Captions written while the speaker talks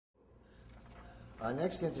Our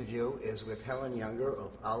next interview is with Helen Younger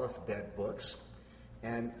of Aleph-Bet Books.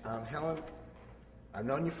 And Helen, I've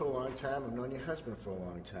known you for a long time. I've known your husband for a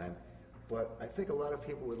long time. But I think a lot of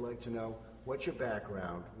people would like to know, what's your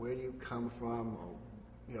background? Where do you come from?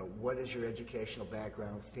 Or, what is your educational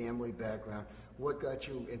background, family background? What got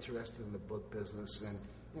you interested in the book business? And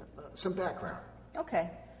some background. Okay.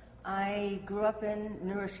 I grew up in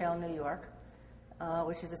New Rochelle, New York,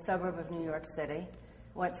 which is a suburb of New York City.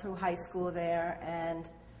 Went through high school there, and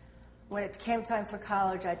when it came time for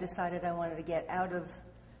college, I decided I wanted to get out of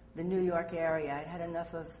the New York area. I'd had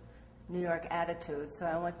enough of New York attitude, so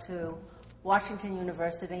I went to Washington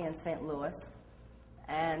University in St. Louis,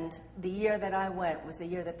 and the year that I went was the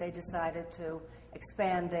year that they decided to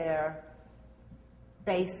expand their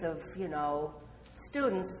base of,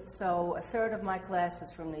 students, so a third of my class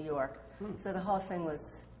was from New York. So the whole thing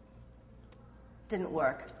didn't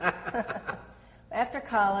work. After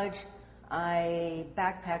college, I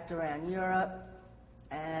backpacked around Europe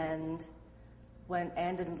and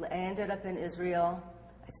ended up in Israel.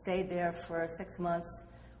 I stayed there for 6 months,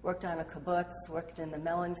 worked on a kibbutz, worked in the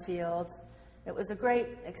melon fields. It was a great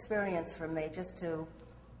experience for me just to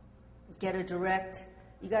get a direct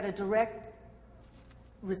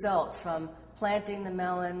result from planting the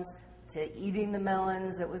melons to eating the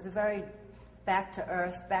melons. It was a very back to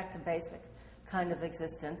earth, back to basic kind of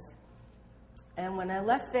existence. And when I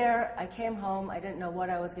left there, I came home. I didn't know what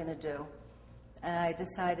I was going to do. And I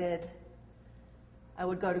decided I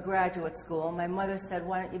would go to graduate school. My mother said,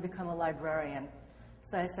 "Why don't you become a librarian?"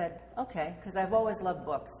 So I said, okay, because I've always loved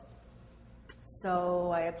books.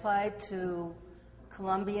 So I applied to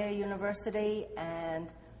Columbia University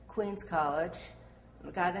and Queens College,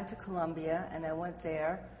 got into Columbia, and I went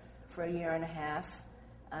there for a year and a half.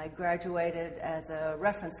 I graduated as a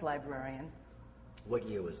reference librarian. What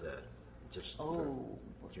year was that? Do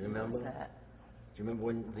you remember? Was that? Do you remember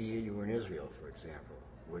when the year you were in Israel, for example?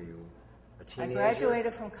 Were you a teenager? I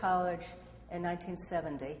graduated from college in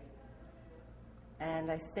 1970, and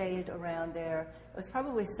I stayed around there. It was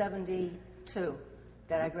probably 72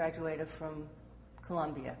 that I graduated from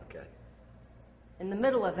Columbia. Okay. In the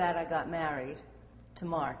middle of that, I got married to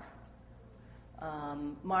Marc.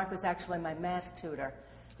 Marc was actually my math tutor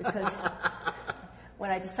because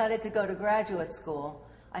when I decided to go to graduate school,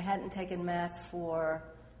 I hadn't taken math for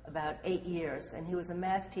about 8 years, and he was a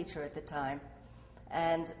math teacher at the time.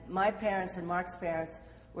 And my parents and Marc's parents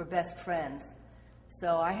were best friends.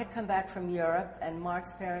 So I had come back from Europe, and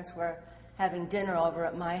Marc's parents were having dinner over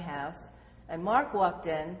at my house. And Marc walked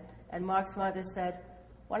in, and Marc's mother said,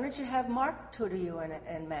 "Why don't you have Marc tutor you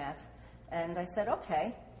in math?" And I said,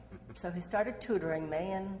 okay. So he started tutoring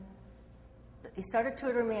me, and he started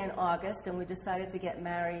tutoring me in August, and we decided to get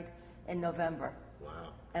married in November.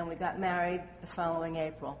 Wow. And we got married the following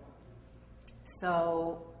April.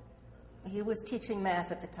 So he was teaching math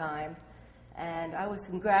at the time, and I was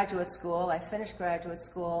in graduate school. I finished graduate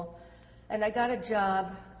school, and I got a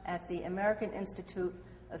job at the American Institute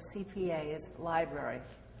of CPA's library.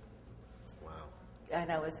 Wow. And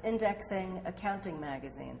I was indexing accounting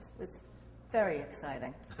magazines. It was very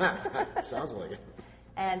exciting. Sounds like it.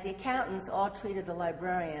 And the accountants all treated the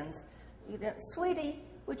librarians, "Sweetie,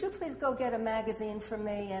 would you please go get a magazine for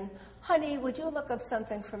me?" And, "Honey, would you look up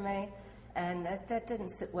something for me?" And that didn't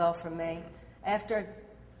sit well for me. After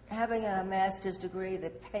having a master's degree, the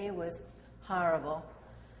pay was horrible.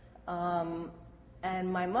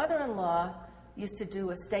 And my mother-in-law used to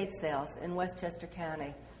do estate sales in Westchester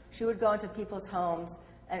County. She would go into people's homes,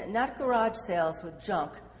 and not garage sales with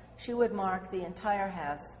junk. She would mark the entire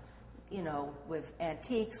house, with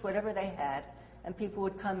antiques, whatever they had, and people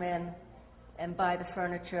would come in and buy the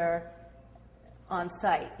furniture on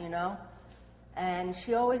site, And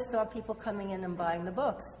she always saw people coming in and buying the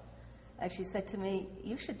books. And she said to me,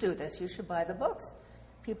 "You should do this. You should buy the books.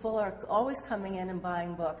 People are always coming in and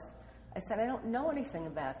buying books." I said, "I don't know anything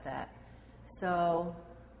about that." So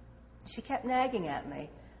she kept nagging at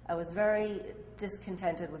me. I was very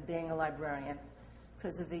discontented with being a librarian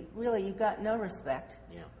because of you got no respect.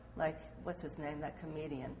 Yeah. Like, what's his name, that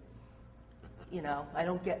comedian? I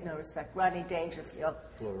don't get no respect. Rodney Dangerfield.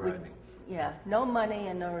 Poor Rodney. Yeah, no money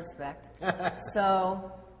and no respect.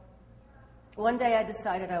 So one day I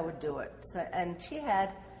decided I would do it. And she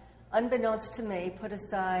had, unbeknownst to me, put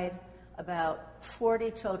aside about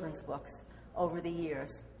 40 children's books over the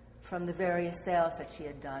years from the various sales that she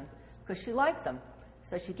had done because she liked them.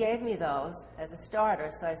 So she gave me those as a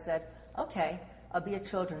starter. So I said, okay, I'll be a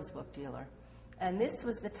children's book dealer. And this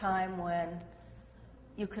was the time when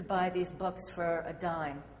you could buy these books for a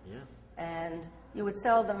dime. Yeah. And you would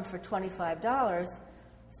sell them for $25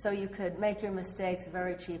 so you could make your mistakes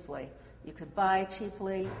very cheaply. you could buy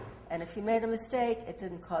cheaply, and if you made a mistake, it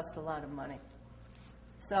didn't cost a lot of money.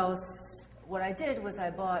 So what I did was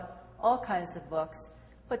I bought all kinds of books,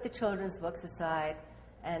 put the children's books aside,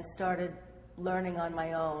 and started learning on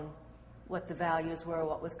my own what the values were,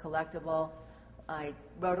 what was collectible. I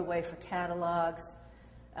wrote away for catalogs.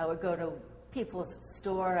 I would go to people's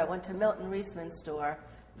store. I went to Milton Reisman's store,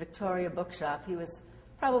 Victoria Bookshop. He was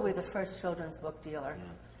probably the first children's book dealer.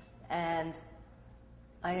 Yeah. And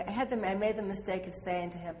I made the mistake of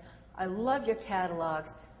saying to him, I love your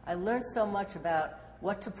catalogs. I learned so much about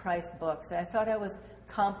what to price books. And I thought I was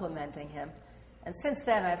complimenting him. And since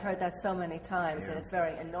then, I've heard that so many times, and it's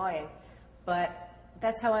very annoying. But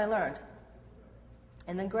that's how I learned.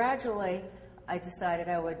 And then gradually, I decided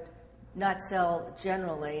I would not sell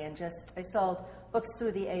generally, and I sold books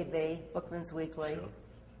through the ABAA, Bookman's Weekly. Sure.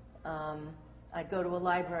 I'd go to a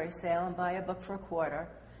library sale and buy a book for $0.25,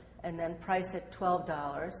 and then price it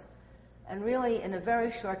 $12. And really, in a very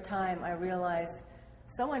short time, I realized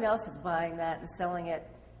someone else is buying that and selling it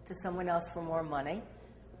to someone else for more money.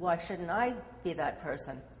 Why shouldn't I be that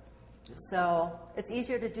person? So it's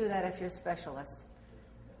easier to do that if you're a specialist.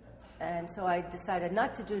 And so I decided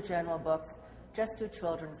not to do general books, just do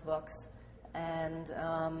children's books. And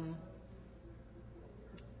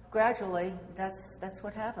gradually, that's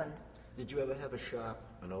what happened. Did you ever have a shop,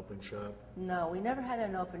 an open shop? No, we never had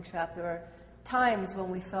an open shop. There were times when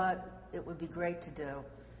we thought it would be great to do,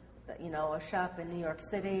 you know, a shop in New York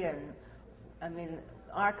City. And, I mean,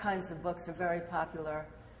 our kinds of books are very popular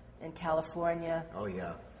in California. Oh,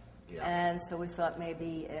 yeah. Yeah. And so we thought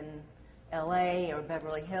maybe in L.A. or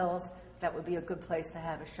Beverly Hills, that would be a good place to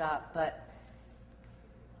have a shop. But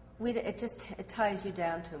it ties you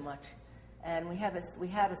down too much. And we have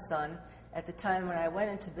a son. At the time when I went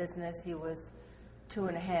into business, he was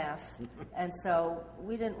 2.5. And so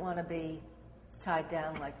we didn't want to be tied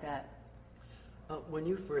down like that. When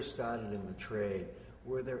you first started in the trade,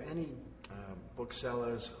 were there any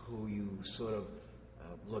booksellers who you sort of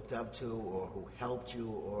looked up to, or who helped you,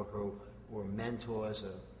 or who were mentors?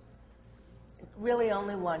 Really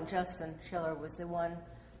only one. Justin Schiller was the one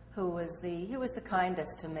who was the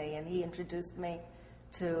kindest to me, and he introduced me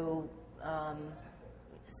to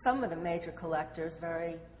some of the major collectors.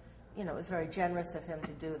 It was very generous of him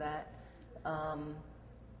to do that.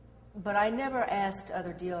 But I never asked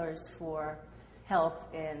other dealers for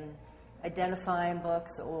help in identifying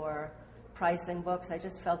books or pricing books. I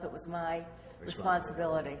just felt it was my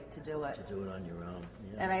responsibility to do it. To do it on your own.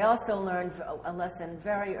 Yeah. And I also learned a lesson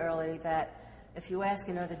very early that if you ask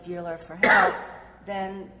another dealer for help,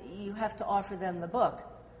 then you have to offer them the book.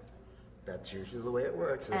 That's usually the way it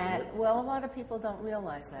works, isn't it? Well, a lot of people don't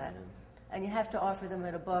realize that. Yeah. And you have to offer them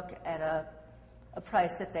a book at a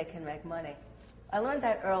price that they can make money. I learned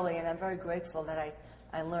that early, and I'm very grateful that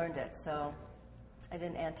I learned it, so I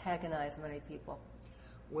didn't antagonize many people.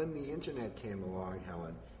 When the internet came along,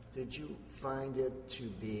 Helen, did you find it to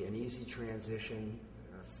be an easy transition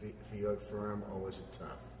for your firm, or was it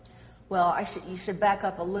tough? Well, you should back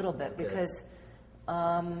up a little bit, okay, because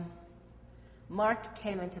Marc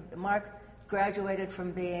graduated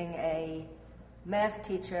from being a math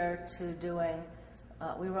teacher to doing,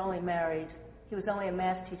 we were only married, he was only a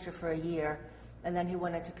math teacher for a year, and then he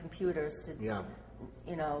went into computers to,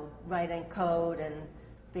 writing code and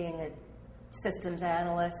being a systems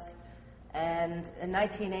analyst. And in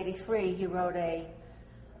 1983, he wrote a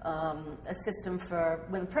system for,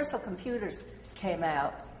 when personal computers came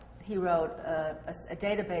out, he wrote a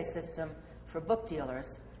database system for book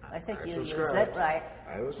dealers. I think you use it, right?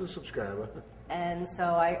 I was a subscriber. And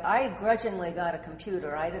so I grudgingly got a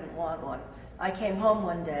computer. I didn't want one. I came home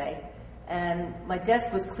one day, and my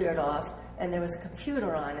desk was cleared off, and there was a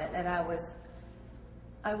computer on it, and I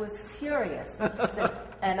was furious.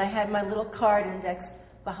 And I had my little card index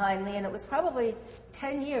behind me, and it was probably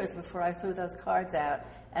 10 years before I threw those cards out,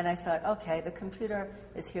 and I thought, okay, the computer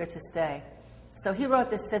is here to stay. So he wrote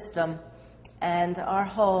this system, and our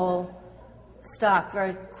whole stock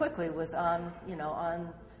very quickly was on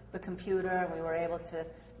the computer, and we were able to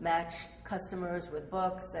match customers with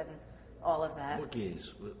books and all of that.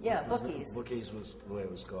 Bookies. Yeah, Bookies. Bookies was the way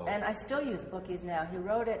it was called. And I still use Bookies now. He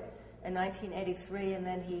wrote it in 1983, and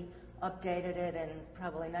then he updated it in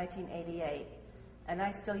probably 1988. And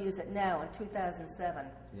I still use it now in 2007.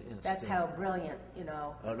 Yes, that's how brilliant,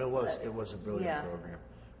 Oh, it was a brilliant program.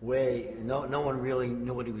 No one really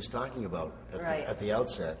knew what he was talking about at the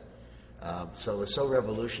outset. So it was so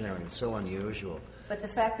revolutionary and so unusual. But the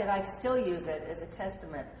fact that I still use it is a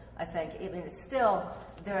testament, I think. I mean, it's still,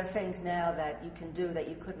 there are things now that you can do that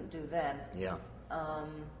you couldn't do then. Yeah.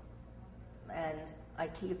 And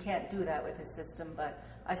You can't do that with his system, but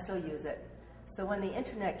I still use it. So when the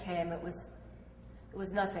internet came, it was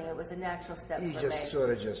nothing. It was a natural step for me. You just sort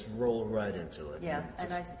of just rolled right into it. Yeah,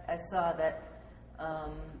 and I saw that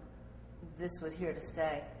this was here to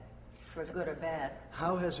stay, for good or bad.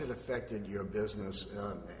 How has it affected your business?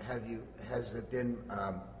 Has it been,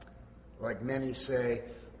 like many say,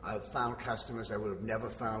 I've found customers I would have never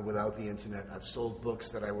found without the internet. I've sold books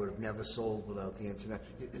that I would have never sold without the internet.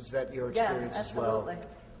 Is that your experience as well? Yeah, absolutely.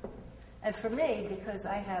 And for me, because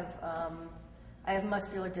I have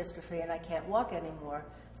muscular dystrophy and I can't walk anymore,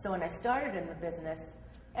 so when I started in the business,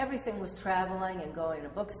 everything was traveling and going to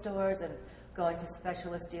bookstores and going to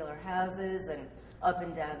specialist dealer houses and up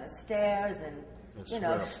and down the stairs and,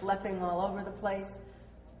 schlepping all over the place.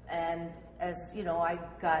 And as, I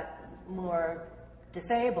got more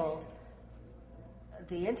disabled,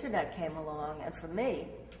 the internet came along, and for me,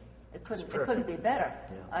 it couldn't be better.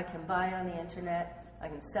 Yeah. I can buy on the internet, I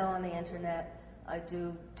can sell on the internet. I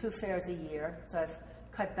do 2 fairs a year, so I've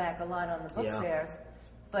cut back a lot on the book fairs,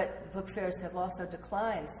 but book fairs have also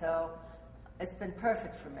declined, so it's been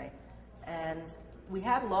perfect for me. And we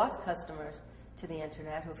have lost customers to the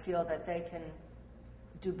internet who feel that they can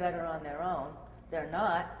do better on their own. They're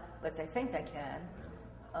not, but they think they can.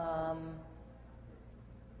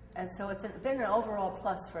 And so it's been an overall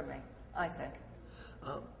plus for me, I think.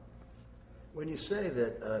 When you say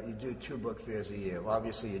that you do 2 book fairs a year,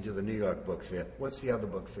 obviously you do the New York Book Fair. What's the other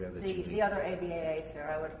book fair that you do? The other ABAA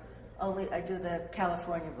fair, I do the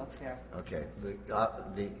California Book Fair. Okay,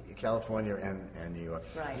 the California and New York.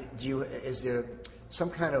 Right. Is there some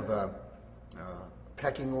kind of a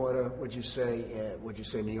pecking order? Would you say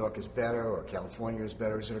New York is better or California is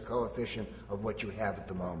better? Is it a coefficient of what you have at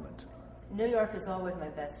the moment? New York is always my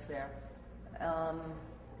best fair.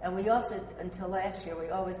 And we also, until last year, we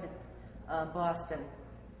always did Boston,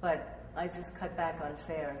 but I just cut back on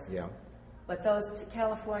fairs. Yeah. But those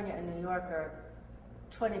California and New York are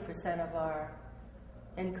 20% of our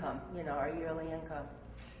income, our yearly income.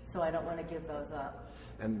 So I don't want to give those up.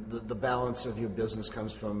 And the balance of your business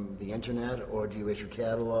comes from the internet, or do you issue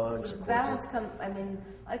catalogs? The balance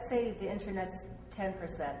I'd say the internet's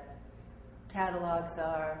 10%. Catalogs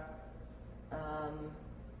are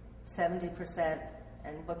 70%,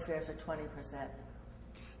 and book fairs are 20%.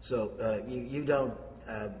 So you don't,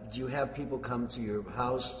 do you have people come to your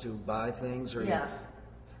house to buy things? Or yeah.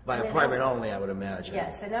 By appointment only, I would imagine.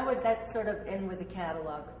 Yes, and that's sort of in with the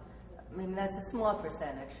catalog. That's a small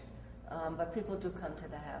percentage, but people do come to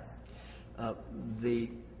the house. In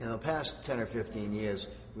the past 10 or 15 years,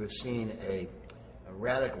 we've seen a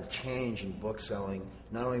radical change in book selling,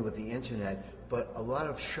 not only with the internet, but a lot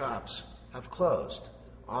of shops have closed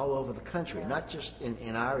all over the country, not just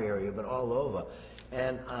in our area, but all over.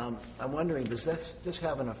 And I'm wondering, does this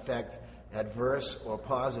have an effect, adverse or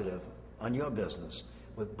positive, on your business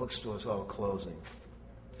with bookstores all closing?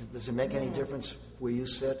 Does it make any difference where you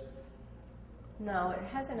sit? No, it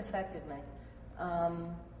hasn't affected me.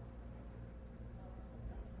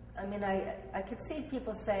 I could see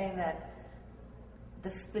people saying that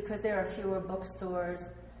because there are fewer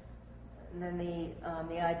bookstores, and then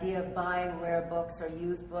the idea of buying rare books or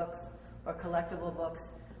used books or collectible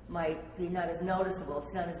books might be not as noticeable,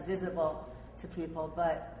 it's not as visible to people,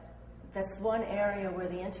 but that's one area where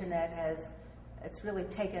the internet it's really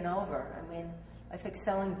taken over. I think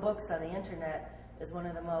selling books on the internet is one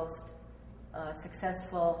of the most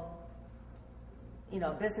successful,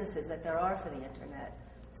 businesses that there are for the internet.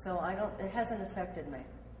 So it hasn't affected me.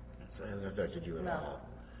 So it hasn't affected you at No. all?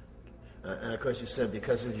 And of course you said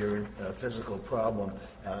because of your physical problem,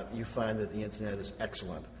 you find that the internet is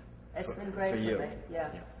excellent. It's been great for me,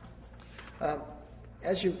 yeah.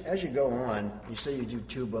 As you go on, you say you do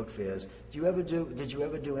 2 book fairs. Did you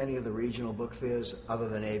ever do any of the regional book fairs other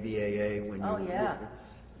than ABAA? Yeah.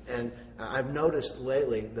 And I've noticed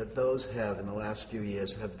lately that those in the last few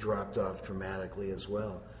years, have dropped off dramatically as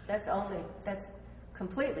well. That's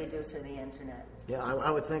completely due to the internet. Yeah, I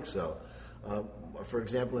would think so. For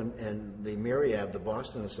example, in the Myriad, the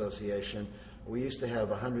Boston Association, we used to have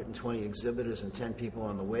 120 exhibitors and 10 people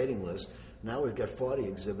on the waiting list. Now we've got 40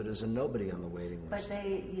 exhibitors and nobody on the waiting list. But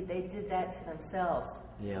they did that to themselves.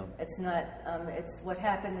 Yeah. It's not, it's what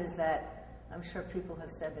happened is that, I'm sure people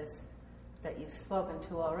have said this, that you've spoken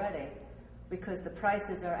to already, because the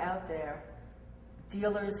prices are out there.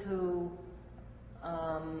 Dealers who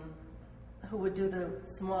would do the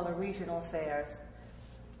smaller regional fairs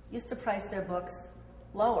used to price their books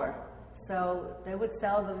lower. So they would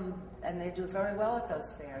sell them, and they do very well at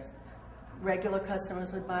those fairs. Regular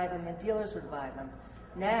customers would buy them, and dealers would buy them.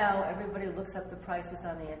 Now, everybody looks up the prices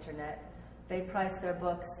on the internet. They price their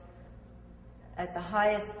books at the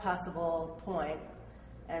highest possible point,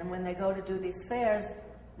 and when they go to do these fairs,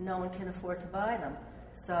 no one can afford to buy them.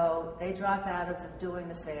 So they drop out of doing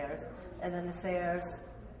the fairs, and then the fairs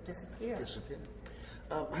disappear.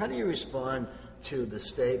 How do you respond to the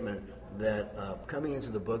statement that coming into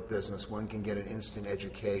the book business, one can get an instant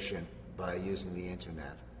education by using the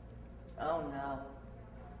internet? Oh, no.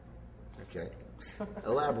 Okay.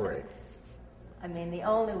 Elaborate. I mean, the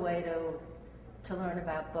only way to learn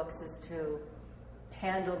about books is to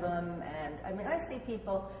handle them. And I mean, I see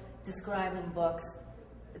people describing books.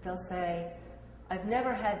 They'll say, "I've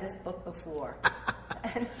never had this book before."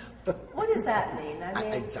 And what does that mean? I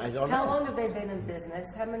mean, I don't how know. long have they been in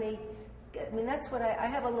business? How many? I mean, that's what I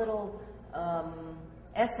have a little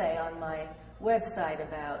essay on my website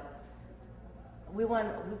about. We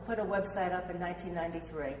put a website up in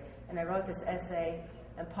 1993, and I wrote this essay,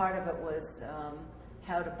 and part of it was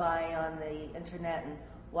how to buy on the internet and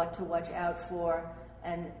what to watch out for.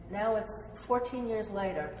 And now it's 14 years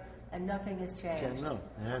later, and nothing has changed. No,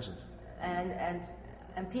 it hasn't.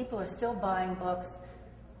 And people are still buying books.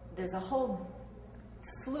 There's a whole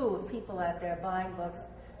slew of people out there buying books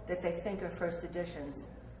that they think are first editions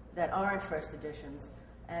that aren't first editions.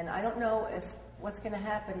 And I don't know what's going to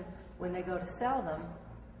happen when they go to sell them.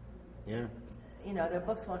 Yeah. You know, their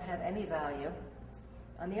books won't have any value.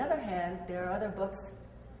 On the other hand, there are other books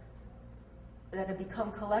that have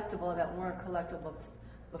become collectible that weren't collectible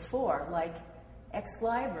before, like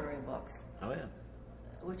ex-library books. Oh, yeah.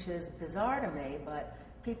 Which is bizarre to me, but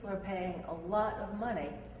people are paying a lot of money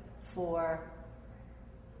for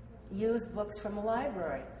used books from the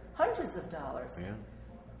library, hundreds of dollars. Yeah.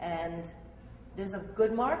 And there's a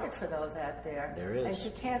good market for those out there. There is. And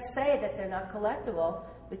you can't say that they're not collectible,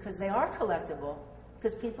 because they are collectible,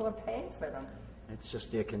 because people are paying for them. It's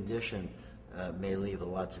just their condition may leave a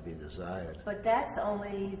lot to be desired. But that's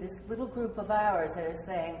only this little group of ours that are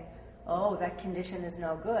saying, oh, that condition is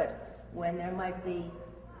no good, when there might be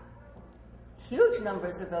huge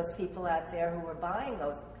numbers of those people out there who are buying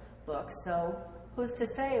those books. So who's to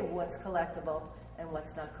say what's collectible and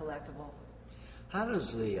what's not collectible? How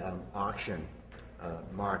does the auction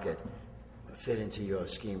market fit into your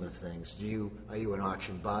scheme of things? Are you an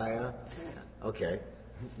auction buyer? Okay.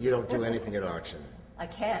 You don't do anything at auction. I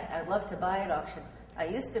can't. I'd love to buy at auction. I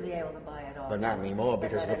used to be able to buy at auction. But not anymore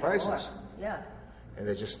because of the prices. Anymore. Yeah. And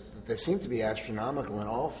they seem to be astronomical in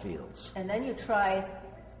all fields. And then you try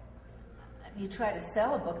to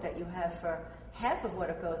sell a book that you have for half of what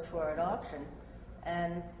it goes for at auction,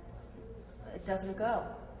 and it doesn't go.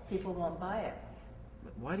 People won't buy it.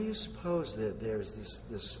 Why do you suppose that there's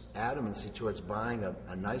this adamancy towards buying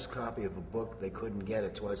a nice copy of a book they couldn't get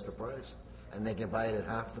at twice the price, and they can buy it at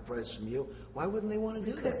half the price from you? Why wouldn't they want to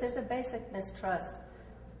do that? Because there's a basic mistrust.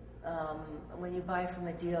 When you buy from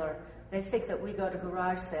a dealer, they think that we go to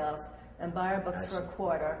garage sales and buy our books for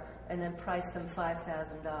 $25 and then price them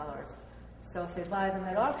 $5,000. So if they buy them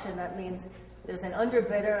at auction, that means there's an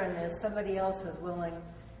underbidder and there's somebody else who's willing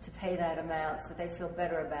to pay that amount, so they feel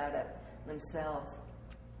better about it themselves.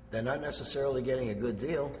 They're not necessarily getting a good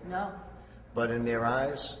deal. No. But in their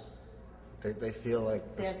eyes, they feel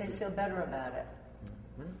like... They feel better about it.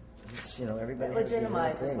 It's, everybody It has their own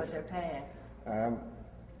legitimizes things. what they're paying.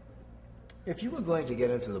 If you were going to get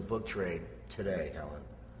into the book trade today, Helen,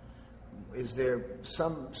 is there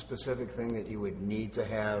some specific thing that you would need to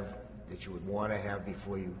have, that you would want to have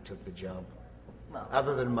before you took the jump? Well,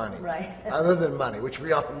 other than money. Right. Other than money, which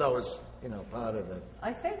we all know is, part of it.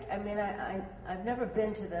 I've never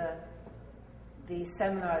been to the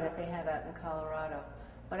seminar that they have out in Colorado,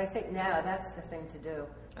 but I think now that's the thing to do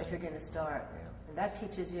if you're going to start. Yeah. And that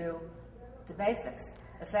teaches you the basics.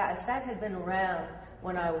 If that had been around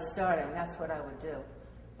when I was starting, that's what I would do.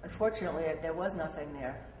 Unfortunately, there was nothing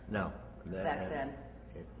there. No. Back then.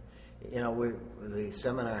 The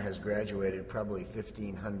seminar has graduated probably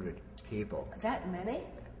 1,500 people. That many?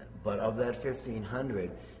 But of that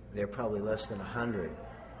 1,500, there are probably less than 100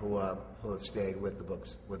 who have stayed with the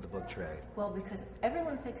book trade. Well, because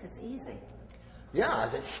everyone thinks it's easy. Yeah,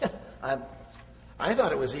 I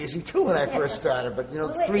thought it was easy too when I first started, but Well,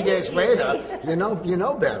 3 it days is later, easy. you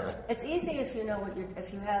know better. It's easy if you know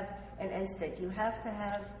if you have an instinct. You have to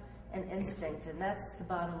have an instinct, and that's the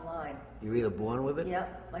bottom line. You're either born with it.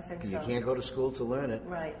 Yep, I think so. You can't go to school to learn it.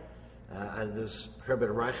 Right. There's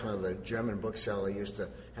Herbert Rackham, the German bookseller, used to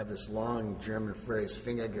have this long German phrase,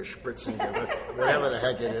 Fingergespritzinger, whatever the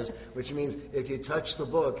heck it is, which means if you touch the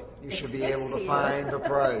book, you should be able to find the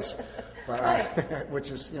price,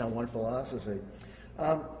 which is, one philosophy.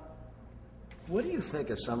 What do you think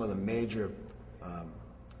are some of the major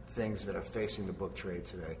things that are facing the book trade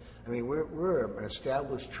today? I mean, we're an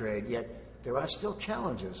established trade, yet there are still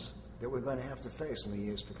challenges that we're going to have to face in the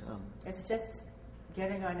years to come. It's just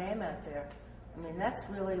getting our name out there. I mean, that's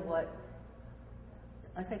really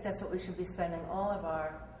I think that's what we should be spending all of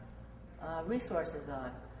our resources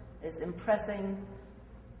on, is impressing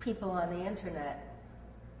people on the internet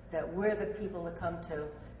that we're the people to come to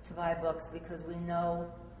buy books because we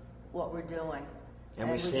know what we're doing. And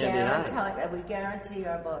we stand behind. And we guarantee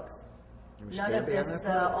our books. None of this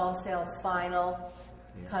all sales final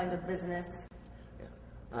kind of business.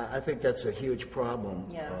 I think that's a huge problem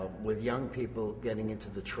with young people getting into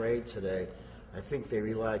the trade today. I think they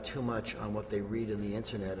rely too much on what they read in the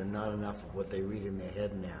internet and not enough of what they read in their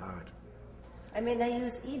head and their heart. I mean, they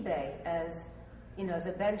use eBay as,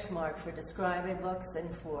 the benchmark for describing books and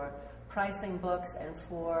for pricing books and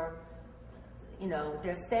for,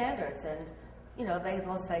 their standards. And, they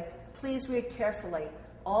will say, please read carefully,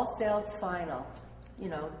 all sales final.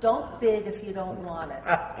 Don't bid if you don't want it.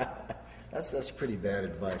 That's pretty bad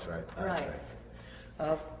advice, I right.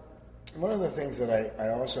 think. One of the things that I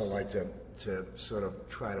also like to sort of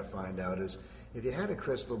try to find out is, if you had a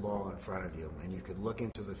crystal ball in front of you and you could look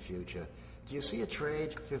into the future, do you see a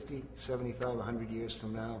trade 50, 75, 100 years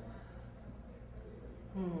from now?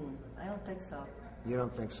 I don't think so. You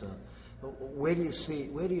don't think so? Where do you see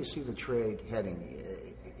the trade heading?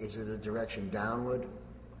 Is it a direction downward,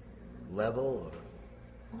 level?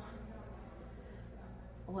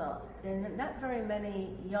 Well, there are not very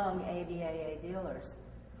many young ABAA dealers.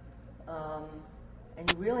 And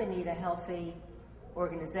you really need a healthy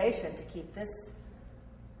organization to keep this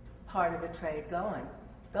part of the trade going.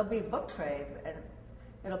 There'll be book trade, and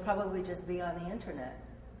it'll probably just be on the internet,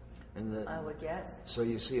 I would guess. So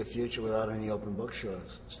you see a future without any open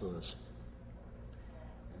bookstores?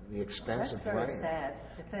 The expense of That's very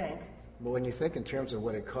sad to think. But when you think in terms of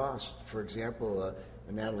what it costs, for example,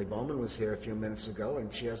 Natalie Bowman was here a few minutes ago,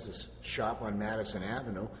 and she has this shop on Madison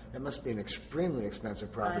Avenue. It must be an extremely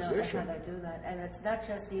expensive proposition. I don't know how they do that. And it's not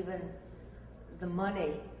just even the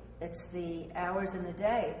money, it's the hours in the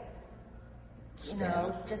day.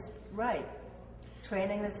 Staff. Just right.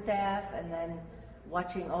 Training the staff and then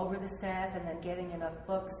watching over the staff and then getting enough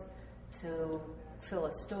books to fill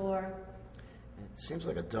a store. It seems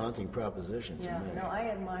like a daunting proposition to me. No, I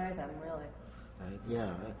admire them, really.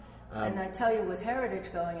 And I tell you, with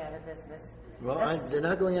Heritage going out of business... Well, they're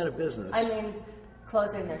not going out of business. I mean,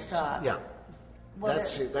 closing their shop. Yeah. Well,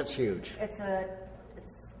 that's huge. It's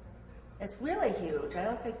really huge. I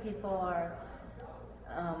don't think people are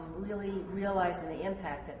really realizing the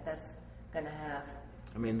impact that's going to have.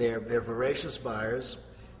 I mean, they're voracious buyers,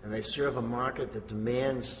 and they serve a market that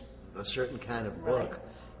demands a certain kind of book. Right.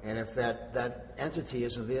 And if that entity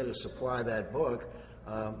isn't there to supply that book,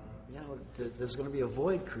 there's going to be a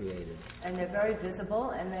void created. And they're very visible,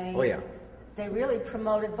 and they really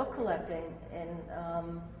promoted book collecting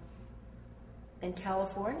in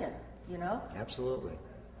California. Absolutely.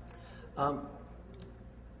 I've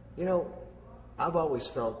always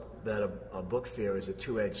felt that a book fair is a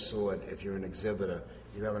two-edged sword. If you're an exhibitor,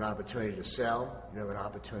 you have an opportunity to sell, you have an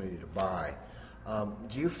opportunity to buy.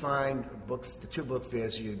 Do you find the two book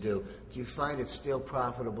fairs you do you find it still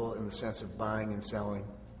profitable in the sense of buying and selling?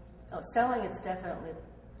 Oh, selling, it's definitely,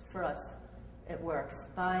 for us, it works.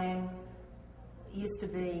 Buying used to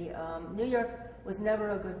be, New York was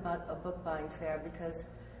never a good book buying fair because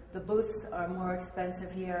the booths are more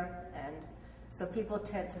expensive here, and so people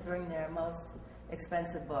tend to bring their most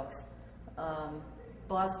expensive books.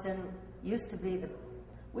 Boston used to be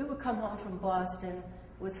we would come home from Boston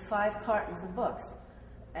with 5 cartons of books.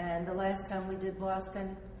 And the last time we did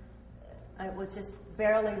Boston, it was just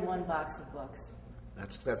barely 1 box of books.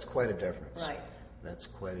 That's quite a difference. Right. That's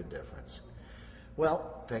quite a difference.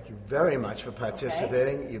 Well, thank you very much for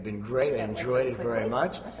participating. Okay. You've been great. I enjoyed it very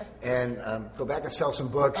much. And go back and sell some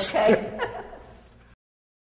books. Okay.